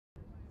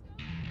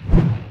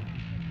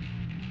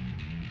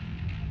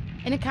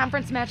In a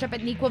conference matchup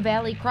at Neuqua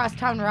Valley,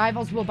 crosstown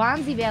rivals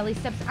Waubonsie Valley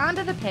steps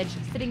onto the pitch,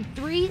 sitting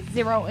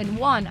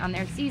 3-0-1 on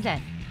their season.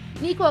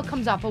 Neuqua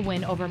comes off a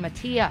win over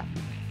Metea.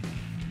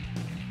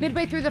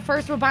 Midway through the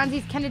first,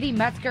 Waubonsie's Kennedy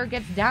Metzger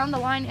gets down the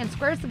line and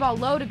squares the ball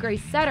low to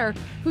Grace Setter,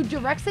 who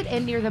directs it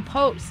in near the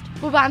post.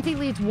 Waubonsie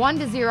leads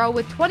 1-0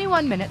 with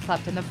 21 minutes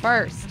left in the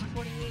first.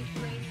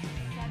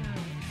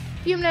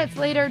 A few minutes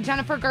later,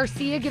 Jennifer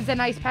Garcia gives a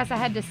nice pass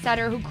ahead to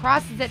Setter, who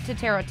crosses it to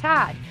Tara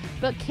Todd,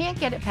 but can't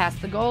get it past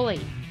the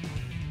goalie.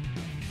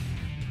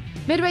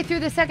 Midway through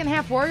the second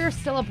half, Warriors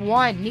still up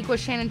 1. Neuqua's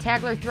Shannon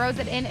Tagler throws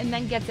it in and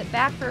then gets it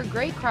back for a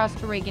great cross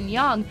to Reagan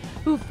Young,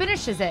 who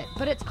finishes it,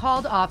 but it's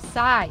called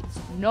offsides.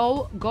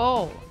 No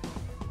goal.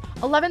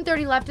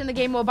 11:30 left in the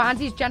game.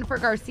 Waubonsie's Jennifer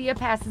Garcia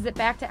passes it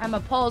back to Emma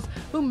Pulls,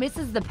 who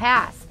misses the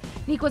pass.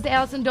 Neuqua's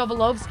Allison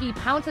Dovolovsky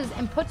pounces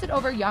and puts it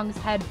over Young's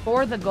head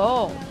for the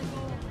goal.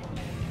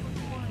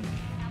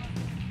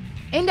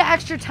 Into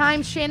extra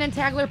time, Shannon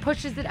Tagler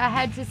pushes it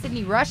ahead to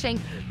Sydney Rushing,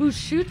 who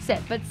shoots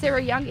it, but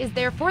Sarah Young is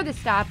there for the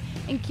stop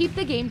and keep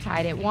the game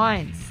tied at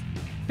 1.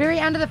 Very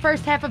end of the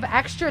first half of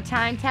extra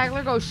time,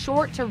 Tagler goes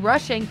short to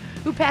Rushing,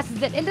 who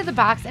passes it into the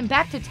box and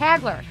back to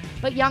Tagler,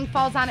 but Young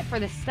falls on it for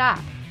the stop.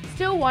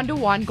 Still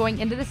 1-1 going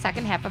into the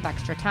second half of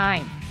extra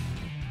time.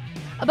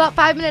 About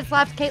 5 minutes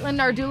left, Caitlin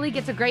Narduli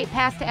gets a great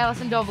pass to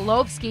Allison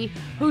Dovolovsky,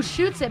 who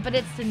shoots it, but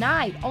it's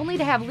denied, only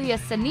to have Leah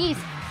Sinise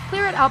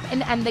clear it up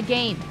and end the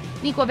game.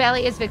 Neuqua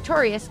Valley is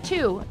victorious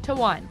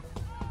 2-1.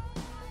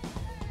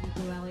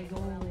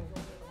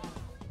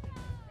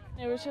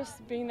 It was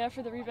just being there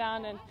for the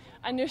rebound, and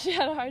I knew she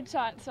had a hard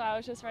shot, so I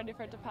was just ready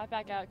for it to pop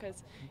back out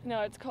because,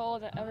 it's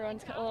cold and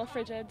everyone's a little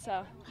frigid,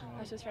 so I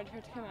was just ready for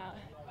it to come out.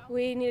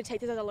 We need to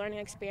take this as a learning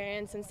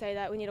experience and say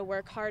that we need to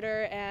work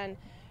harder and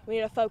we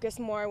need to focus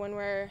more when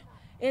we're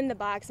in the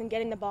box and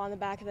getting the ball in the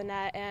back of the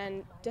net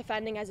and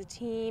defending as a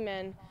team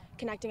and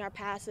connecting our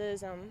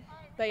passes.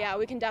 But yeah,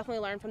 we can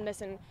definitely learn from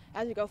this, and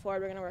as we go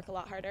forward, we're going to work a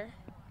lot harder.